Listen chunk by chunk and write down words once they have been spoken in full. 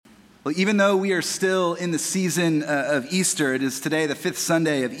Well, even though we are still in the season of Easter, it is today the fifth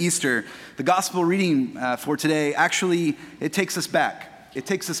Sunday of Easter, the gospel reading for today actually, it takes us back. It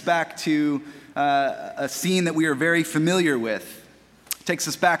takes us back to a scene that we are very familiar with. It takes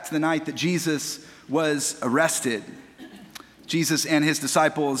us back to the night that Jesus was arrested. Jesus and his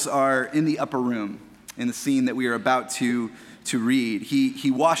disciples are in the upper room in the scene that we are about to read.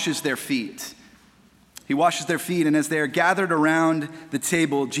 He washes their feet. He washes their feet, and as they are gathered around the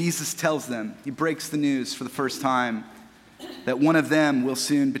table, Jesus tells them, he breaks the news for the first time, that one of them will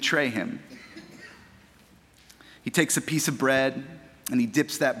soon betray him. He takes a piece of bread, and he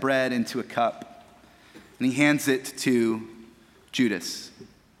dips that bread into a cup, and he hands it to Judas.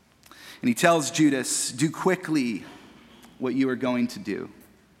 And he tells Judas, do quickly what you are going to do.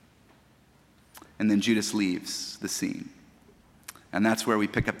 And then Judas leaves the scene. And that's where we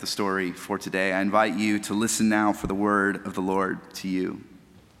pick up the story for today. I invite you to listen now for the word of the Lord to you.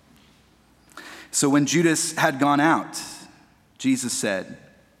 So when Judas had gone out, Jesus said,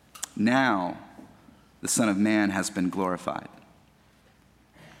 now the Son of Man has been glorified.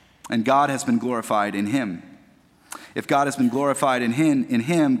 And God has been glorified in him. If God has been glorified in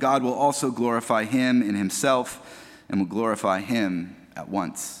him, God will also glorify him in himself and will glorify him at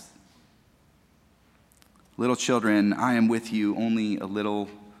once. Little children, I am with you only a little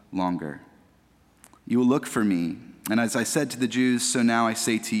longer. You will look for me, and as I said to the Jews, so now I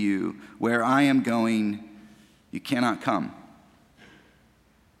say to you, where I am going, you cannot come.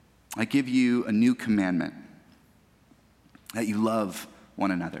 I give you a new commandment, that you love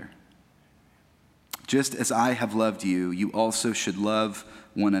one another. Just as I have loved you, you also should love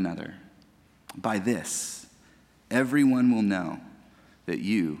one another. By this, everyone will know that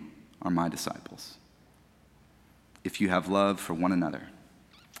you are my disciples, if you have love for one another.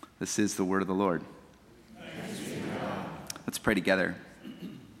 This is the word of the Lord. Let's pray together.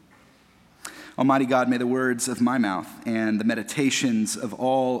 Almighty God, may the words of my mouth and the meditations of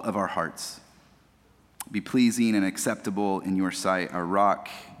all of our hearts be pleasing and acceptable in your sight, our rock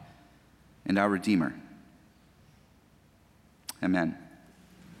and our Redeemer. Amen.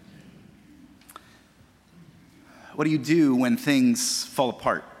 What do you do when things fall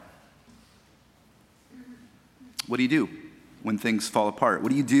apart? What do you do when things fall apart? What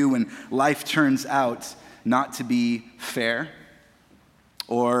do you do when life turns out not to be fair?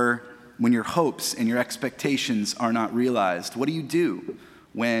 Or when your hopes and your expectations are not realized? What do you do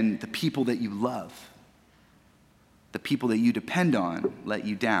when the people that you love, the people that you depend on, let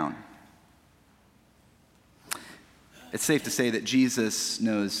you down? It's safe to say that Jesus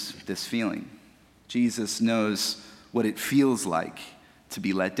knows this feeling. Jesus knows what it feels like to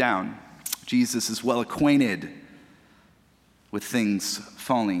be let down. Jesus is well acquainted with things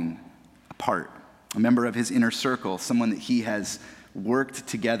falling apart. A member of his inner circle, someone that he has worked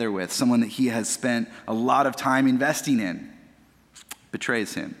together with, someone that he has spent a lot of time investing in,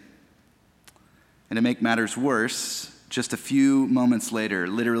 betrays him. And to make matters worse, just a few moments later,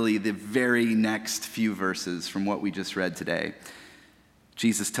 literally the very next few verses from what we just read today,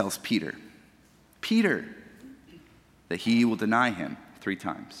 Jesus tells Peter, that he will deny him 3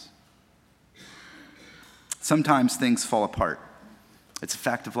 times. Sometimes things fall apart. It's a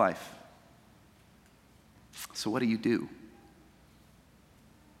fact of life. So what do you do?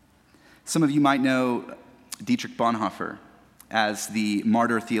 Some of you might know Dietrich Bonhoeffer as the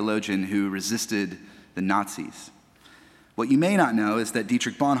martyr theologian who resisted the Nazis. What you may not know is that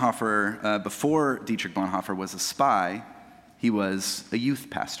Dietrich Bonhoeffer, before Dietrich Bonhoeffer was a spy, he was a youth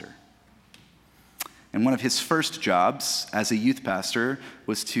pastor. And one of his first jobs as a youth pastor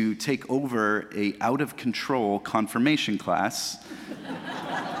was to take over a out-of-control confirmation class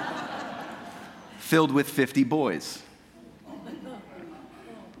filled with 50 boys.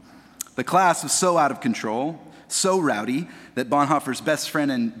 The class was so out of control, so rowdy, that Bonhoeffer's best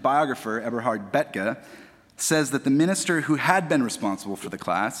friend and biographer, Eberhard Bethge, says that the minister who had been responsible for the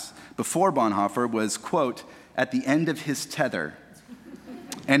class before Bonhoeffer was, quote, at the end of his tether,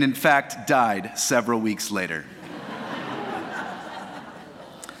 and in fact died several weeks later.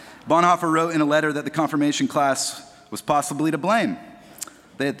 Bonhoeffer wrote in a letter that the confirmation class was possibly to blame,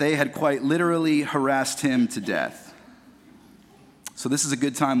 that they had quite literally harassed him to death. So this is a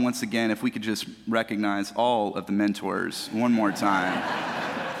good time once again if we could just recognize all of the mentors one more time.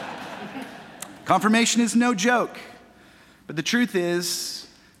 Confirmation is no joke, but the truth is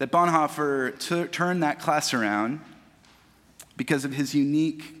that Bonhoeffer turned that class around because of his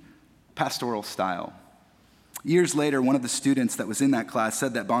unique pastoral style. Years later, one of the students that was in that class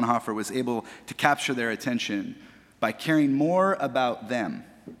said that Bonhoeffer was able to capture their attention by caring more about them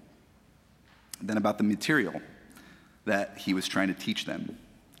than about the material that he was trying to teach them.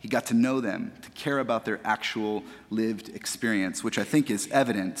 He got to know them, to care about their actual lived experience, which I think is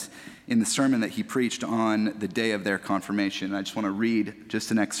evident in the sermon that he preached on the day of their confirmation. I just want to read just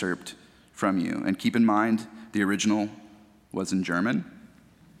an excerpt from you. And keep in mind, the original was in German,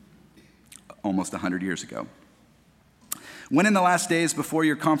 almost 100 years ago. When in the last days before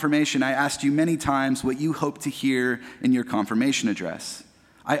your confirmation, I asked you many times what you hoped to hear in your confirmation address.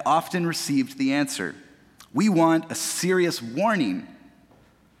 I often received the answer, we want a serious warning,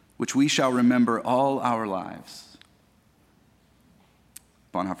 which we shall remember all our lives.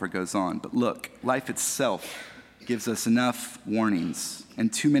 Bonhoeffer goes on, but look, life itself gives us enough warnings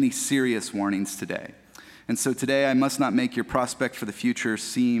and too many serious warnings today. And so today I must not make your prospect for the future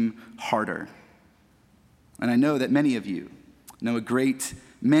seem harder. And I know that many of you know a great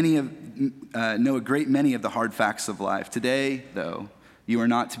many of the hard facts of life. Today, though, you are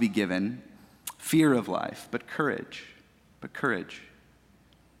not to be given fear of life, but courage.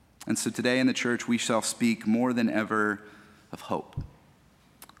 And so today in the church, we shall speak more than ever of hope.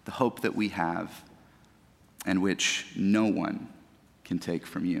 The hope that we have and which no one can take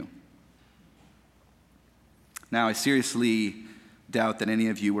from you. Now, I seriously doubt that any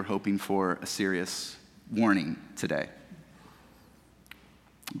of you were hoping for a serious warning today.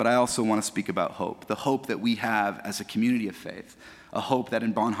 But I also want to speak about hope, the hope that we have as a community of faith, a hope that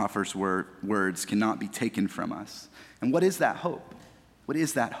in Bonhoeffer's words cannot be taken from us. And what is that hope? What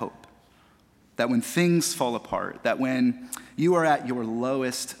is that hope? That when things fall apart, that when you are at your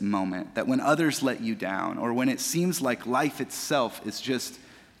lowest moment, that when others let you down, or when it seems like life itself is just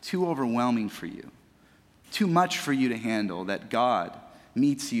too overwhelming for you, too much for you to handle, that God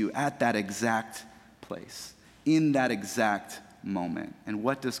meets you at that exact place, in that exact moment. And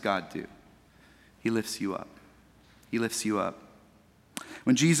what does God do? He lifts you up. He lifts you up.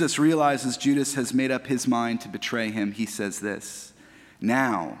 When Jesus realizes Judas has made up his mind to betray him, he says this,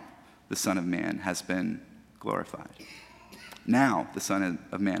 now the Son of Man has been glorified. Now the Son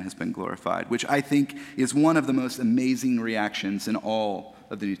of Man has been glorified, which I think is one of the most amazing reactions in all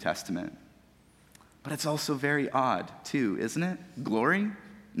of the New Testament. But it's also very odd, too, isn't it? Glory?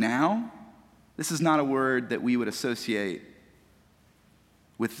 Now? This is not a word that we would associate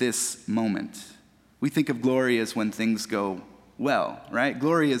with this moment. We think of glory as when things go well, right?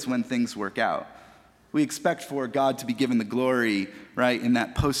 Glory is when things work out. We expect for God to be given the glory, right, in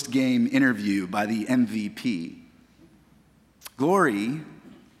that post-game interview by the MVP. Glory,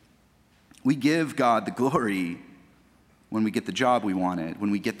 we give God the glory when we get the job we wanted,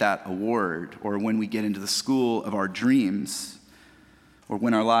 when we get that award, or when we get into the school of our dreams, or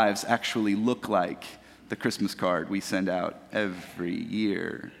when our lives actually look like the Christmas card we send out every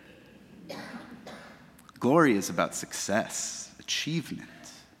year. Glory is about success, achievement.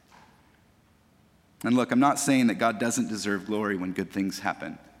 And look, I'm not saying that God doesn't deserve glory when good things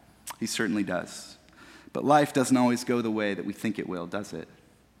happen. He certainly does. But life doesn't always go the way that we think it will, does it?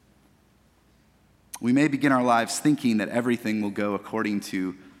 We may begin our lives thinking that everything will go according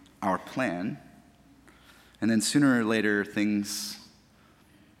to our plan, and then sooner or later, things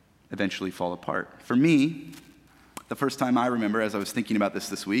eventually fall apart. For me, the first time I remember, as I was thinking about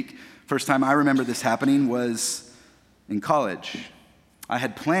this week, first time I remember this happening was in college. I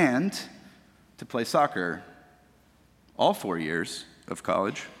had planned to play soccer all 4 years of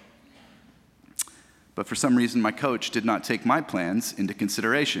college, but for some reason my coach did not take my plans into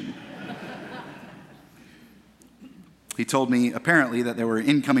consideration. He told me, apparently, that there were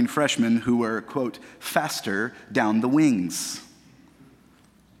incoming freshmen who were, quote, faster down the wings.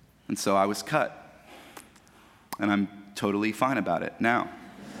 And so I was cut. And I'm totally fine about it now.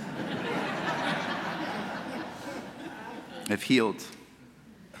 I've healed.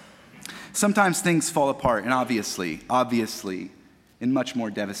 Sometimes things fall apart, and obviously, in much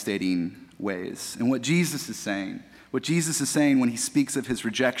more devastating ways. And what Jesus is saying when he speaks of his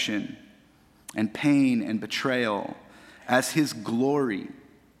rejection and pain and betrayal as his glory,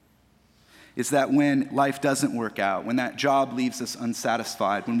 is that when life doesn't work out, when that job leaves us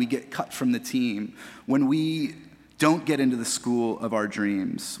unsatisfied, when we get cut from the team, when we don't get into the school of our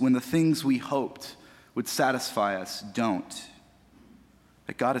dreams, when the things we hoped would satisfy us don't,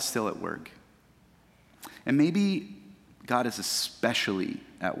 that God is still at work. And maybe God is especially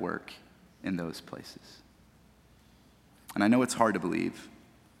at work in those places. And I know it's hard to believe,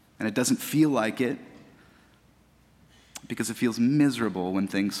 and it doesn't feel like it, because it feels miserable when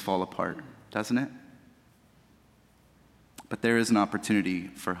things fall apart, doesn't it? But there is an opportunity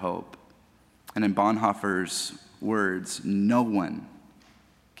for hope. And in Bonhoeffer's words, no one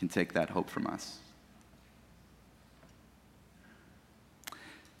can take that hope from us.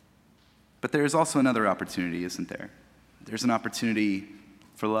 But there is also another opportunity, isn't there? There's an opportunity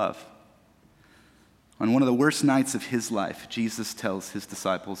for love. On one of the worst nights of his life, Jesus tells his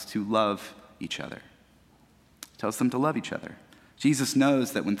disciples to love each other. He tells them to love each other. Jesus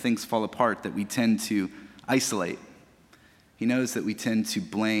knows that when things fall apart, that we tend to isolate. He knows that we tend to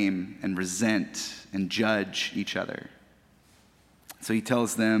blame and resent and judge each other. So he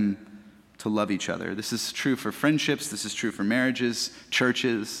tells them to love each other. This is true for friendships. This is true for marriages,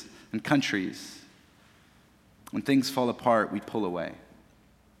 churches, and countries. When things fall apart, we pull away.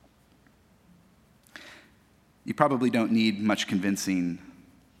 You probably don't need much convincing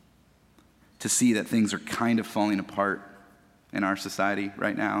to see that things are kind of falling apart in our society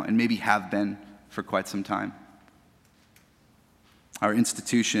right now, and maybe have been for quite some time. Our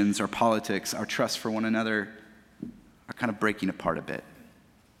institutions, our politics, our trust for one another are kind of breaking apart a bit.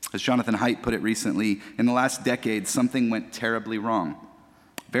 As Jonathan Haidt put it recently, in the last decade, something went terribly wrong,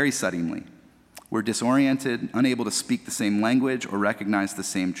 very suddenly. We're disoriented, unable to speak the same language or recognize the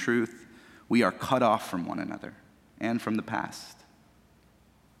same truth. We are cut off from one another and from the past.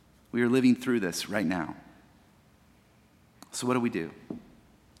 We are living through this right now. So what do we do?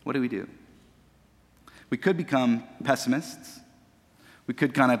 What do we do? We could become pessimists. We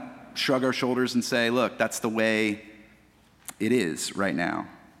could kind of shrug our shoulders and say, look, that's the way it is right now.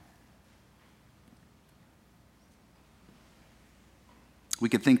 We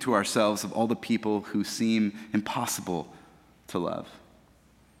could think to ourselves of all the people who seem impossible to love.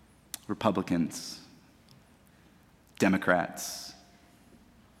 Republicans, Democrats,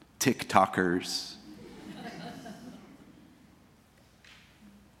 TikTokers,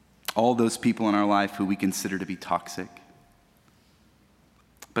 all those people in our life who we consider to be toxic.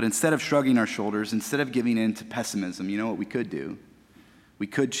 But instead of shrugging our shoulders, instead of giving in to pessimism, you know what we could do? We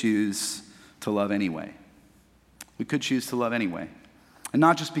could choose to love anyway. We could choose to love anyway. And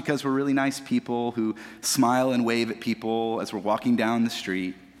not just because we're really nice people who smile and wave at people as we're walking down the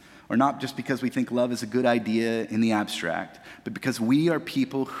street, or not just because we think love is a good idea in the abstract, but because we are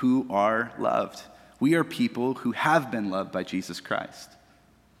people who are loved. We are people who have been loved by Jesus Christ.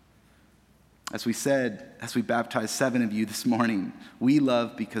 As we said, as we baptized 7 of you this morning, we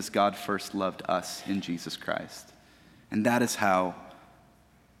love because God first loved us in Jesus Christ. And that is how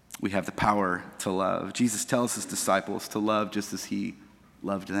we have the power to love. Jesus tells his disciples to love just as he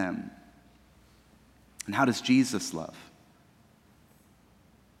loved them. And how does Jesus love?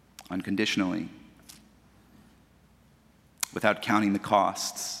 Unconditionally, without counting the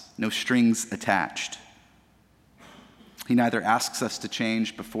costs, no strings attached. He neither asks us to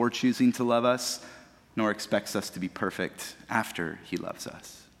change before choosing to love us, nor expects us to be perfect after he loves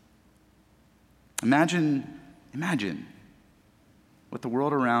us. Imagine what the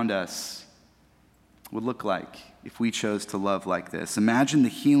world around us would look like if we chose to love like this. Imagine the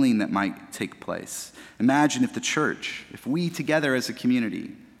healing that might take place. Imagine if the church, if we together as a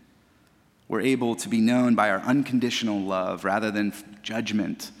community, were able to be known by our unconditional love rather than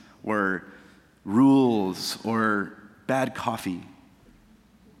judgment or rules or bad coffee.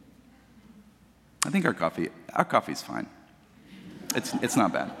 I think our coffee's fine. It's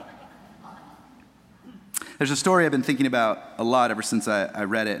not bad. There's a story I've been thinking about a lot ever since I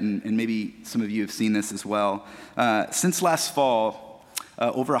read it, and maybe some of you have seen this as well. Since last fall,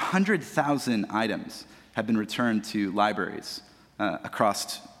 over 100,000 items have been returned to libraries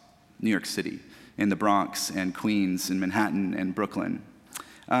across New York City, in the Bronx and Queens and Manhattan and Brooklyn.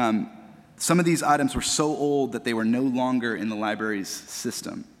 Some of these items were so old that they were no longer in the library's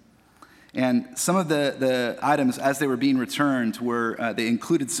system. And some of the items, as they were being returned, they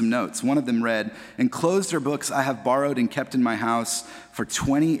included some notes. One of them read, "Enclosed are books I have borrowed and kept in my house for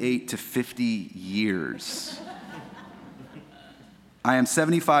 28 to 50 years. I am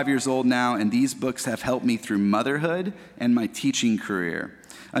 75 years old now, and these books have helped me through motherhood and my teaching career."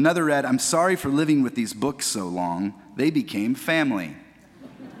 Another read, "I'm sorry for living with these books so long. They became family."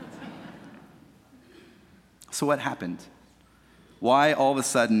 So what happened? Why all of a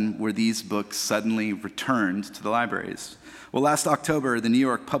sudden were these books suddenly returned to the libraries? Well, last October, the New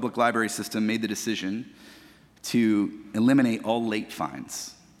York Public Library System made the decision to eliminate all late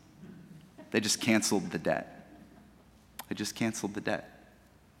fines. They just canceled the debt.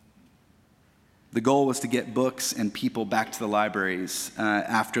 The goal was to get books and people back to the libraries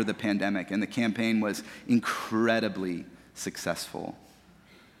after the pandemic, and the campaign was incredibly successful.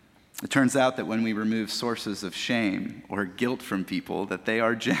 It turns out that when we remove sources of shame or guilt from people, that they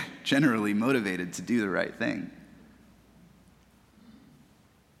are generally motivated to do the right thing.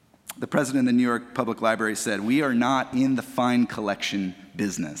 The president of the New York Public Library said, "We are not in the fine collection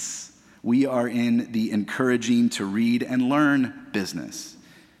business. We are in the encouraging to read and learn business."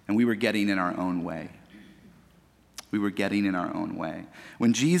 And we were getting in our own way. we were getting in our own way.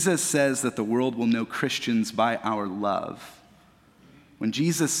 When Jesus says that the world will know Christians by our love, when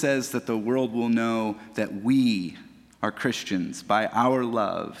Jesus says that the world will know that we are Christians by our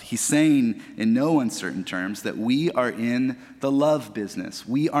love, he's saying in no uncertain terms that we are in the love business.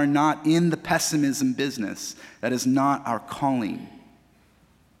 We are not in the pessimism business. That is not our calling.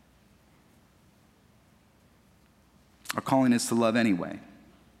 Our calling is to love anyway.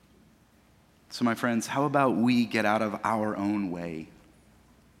 So my friends, how about we get out of our own way?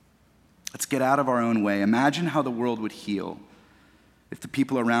 Let's get out of our own way. Imagine how the world would heal if the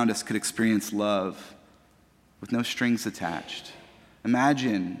people around us could experience love with no strings attached.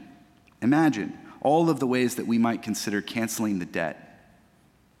 Imagine all of the ways that we might consider canceling the debt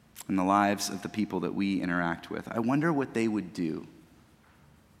in the lives of the people that we interact with. I wonder what they would do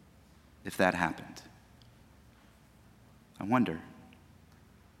if that happened. I wonder.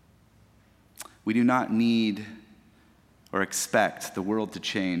 We do not need or expect the world to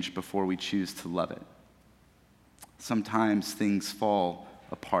change before we choose to love it. Sometimes things fall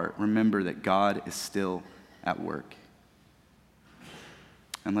apart. Remember that God is still at work.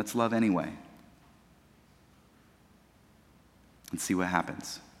 And let's love anyway. And see what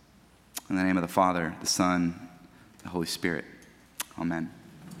happens. In the name of the Father, the Son, the Holy Spirit. Amen.